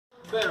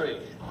Berry.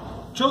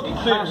 Chuck He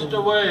Berry. passed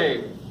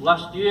away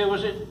last year,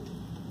 was it?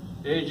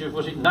 Age of,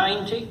 was it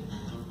 90?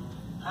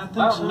 I think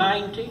About so.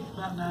 90?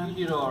 About He 90.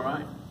 did all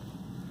right.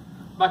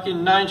 Back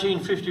in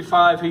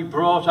 1955, he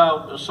brought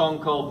out a song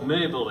called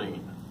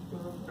Maybelline.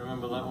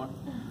 Remember that one?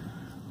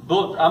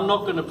 But I'm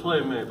not going to play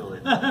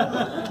Maybelline.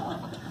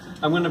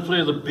 I'm going to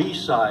play the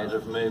B-side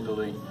of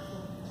Maybelline,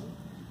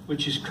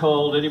 which is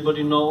called,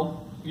 anybody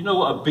know? You know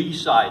what a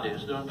B-side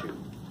is, don't you?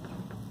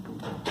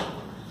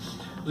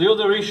 The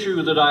other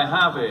issue that I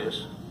have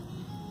is,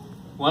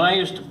 when I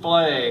used to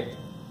play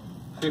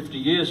 50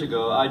 years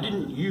ago, I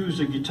didn't use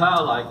a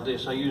guitar like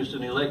this, I used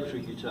an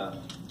electric guitar.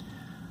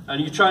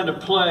 And you're trying to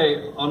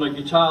play on a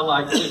guitar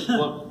like this,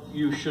 what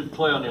you should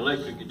play on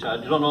electric guitar,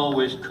 you don't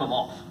always come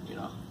off, you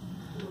know.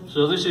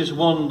 So this is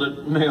one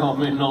that may or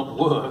may not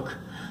work,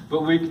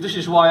 but this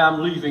is why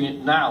I'm leaving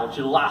it now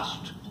to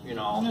last, you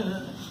know.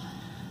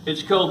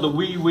 It's called the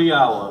Wee Wee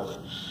Hours.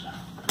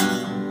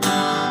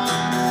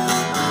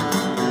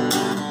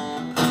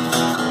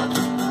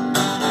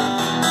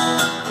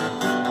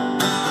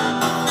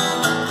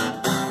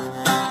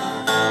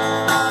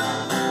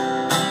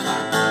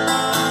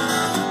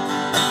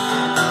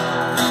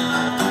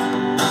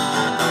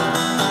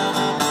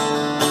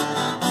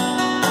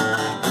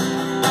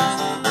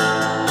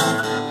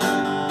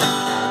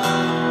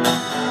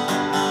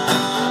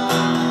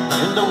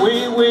 In the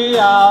wee wee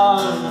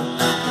hours,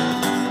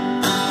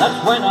 that's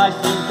when I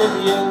think of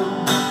you.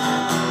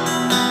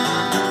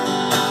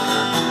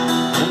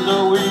 In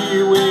the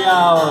wee wee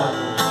hours,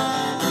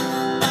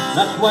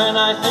 that's when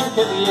I think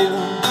of you.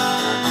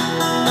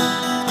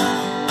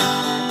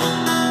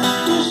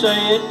 You say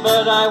it,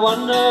 but I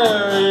wonder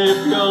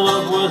if your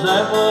love was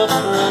ever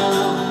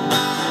true.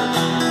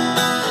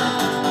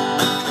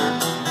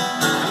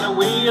 In a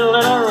wee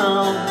little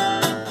room,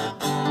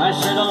 I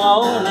sit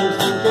alone and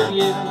think of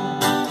you.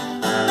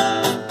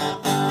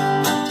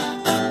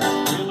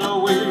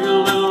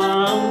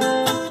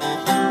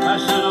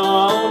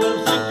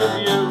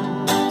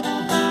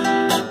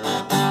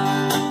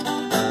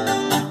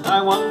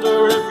 I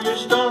wonder if you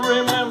still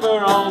remember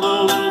all the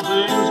little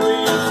things we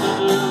used to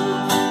do.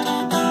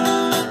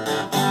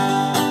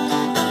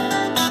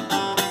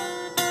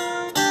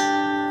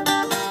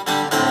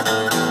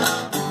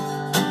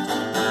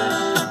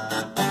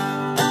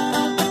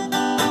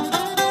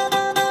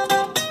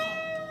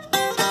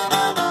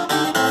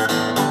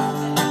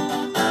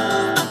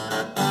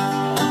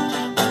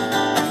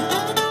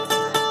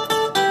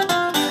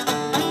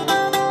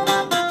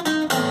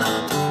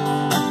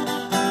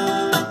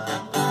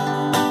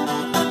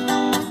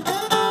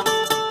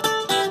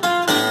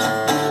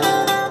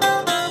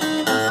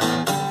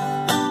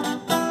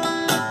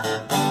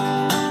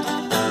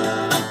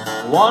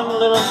 One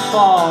little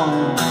song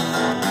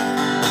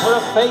for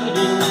a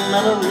fading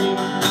memory.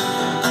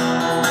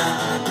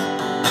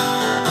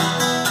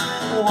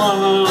 One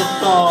little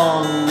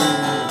song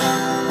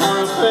for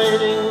a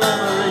fading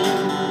memory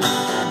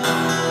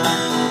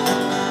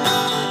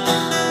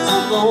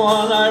of the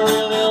one I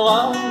really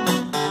love,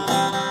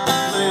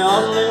 the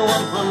only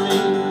one for me.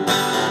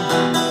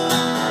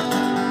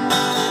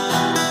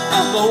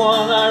 Of the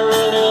one I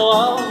really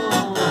love,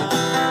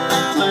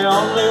 the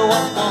only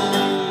one for me.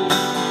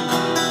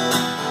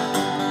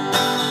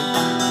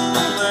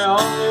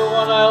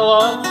 I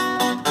love,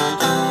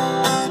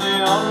 the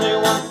only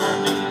one for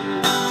me.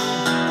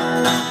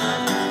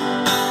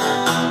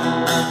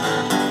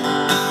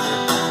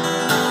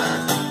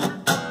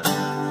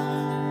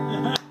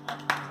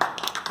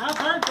 I've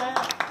heard that.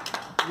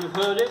 You've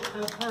heard it?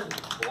 I've heard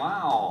it.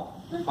 Wow.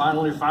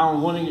 Finally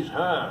found one he's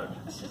heard.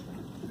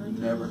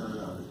 Never heard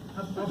of it.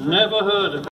 I've heard it. Never heard of it.